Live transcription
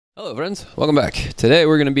Hello friends, welcome back. Today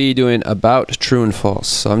we're going to be doing about true and false.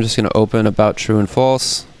 So I'm just going to open about true and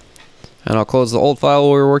false, and I'll close the old file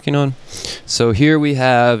we were working on. So here we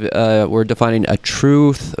have, we're defining a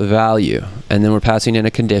truth value, and then we're passing in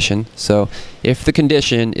a condition. So if the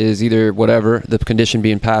condition is either whatever the condition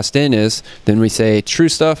being passed in is, then we say true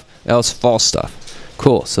stuff, else false stuff.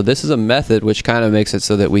 Cool. So this is a method which kind of makes it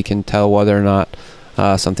so that we can tell whether or not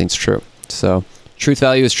something's true. So truth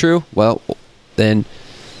value is true. Well, then,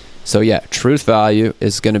 so yeah, truth value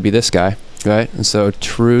is going to be this guy, right? And so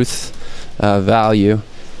truth value,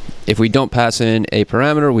 if we don't pass in a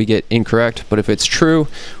parameter, we get incorrect. But if it's true,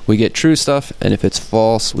 we get true stuff. And if it's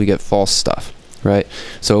false, we get false stuff, right?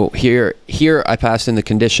 So here I passed in the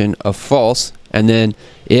condition of false. And then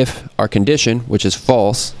if our condition, which is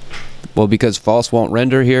false, well, because false won't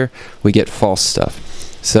render here, we get false stuff.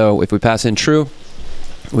 So if we pass in true,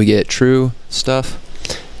 we get true stuff.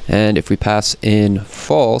 And if we pass in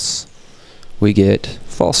false, we get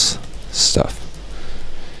false stuff.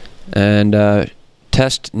 And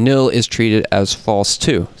test nil is treated as false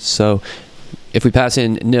too. So if we pass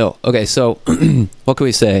in nil, okay, so what can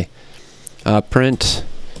we say? Print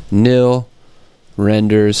nil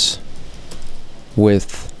renders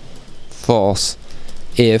with false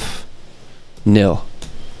if nil.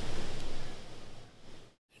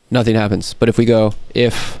 Nothing happens. But if we go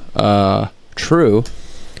if true,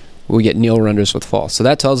 we get nil renders with false. So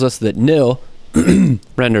that tells us that nil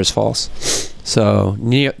renders false. So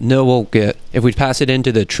nil will get, if we pass it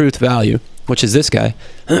into the truth value, which is this guy,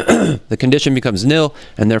 the condition becomes nil,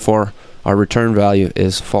 and therefore our return value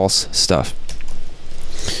is false stuff.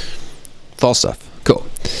 False stuff. Cool.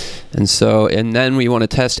 And so, and then we want to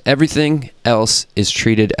test everything else is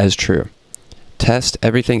treated as true. Test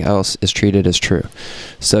everything else is treated as true.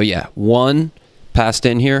 So yeah, 1 passed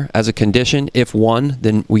in here as a condition. If 1,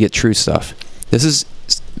 then we get true stuff. This is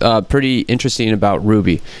pretty interesting about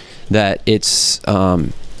Ruby, that it's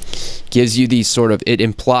gives you these sort of, it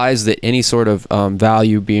implies that any sort of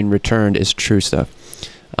value being returned is true stuff.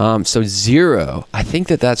 So 0, I think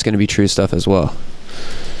that that's going to be true stuff as well.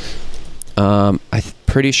 I'm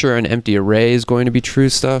pretty sure an empty array is going to be true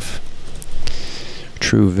stuff.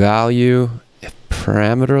 True value, a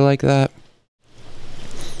parameter like that,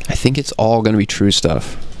 I think it's all going to be true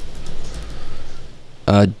stuff.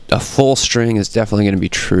 A full string is definitely going to be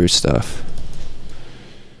true stuff.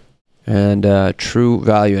 And true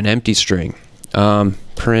value, an empty string.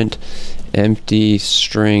 Print empty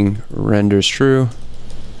string renders true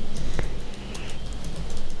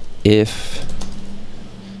if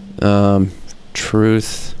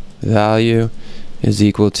truth value is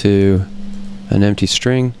equal to an empty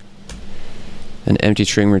string. An empty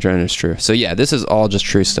string return is true. So yeah, this is all just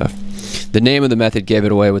true stuff. The name of the method gave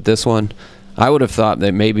it away with this one. I would have thought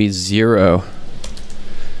that maybe 0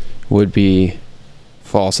 would be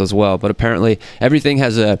false as well, but apparently everything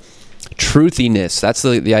has a truthiness. That's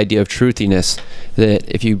the idea of truthiness, that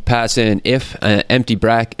if you pass in if an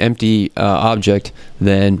empty object,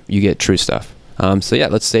 then you get true stuff. So yeah,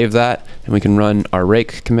 let's save that, and we can run our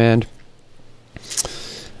rake command,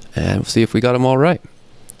 and we'll see if we got them all right.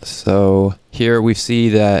 So here we see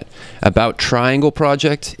that about triangle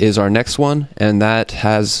project is our next one, and that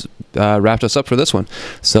has wrapped us up for this one.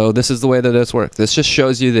 So this is the way that this works. This just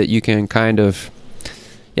shows you that you can kind of,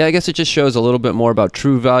 yeah, I guess it just shows a little bit more about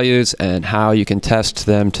true values and how you can test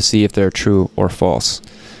them to see if they're true or false.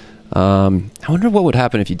 I wonder what would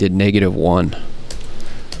happen if you did -1.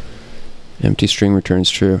 Empty string returns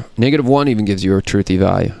true. -1 even gives you a truthy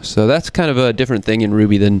value. So that's kind of a different thing in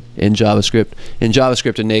Ruby than in JavaScript. In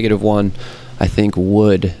JavaScript, a -1, I think,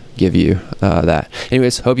 would give you that.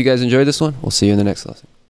 Anyways, hope you guys enjoyed this one. We'll see you in the next lesson.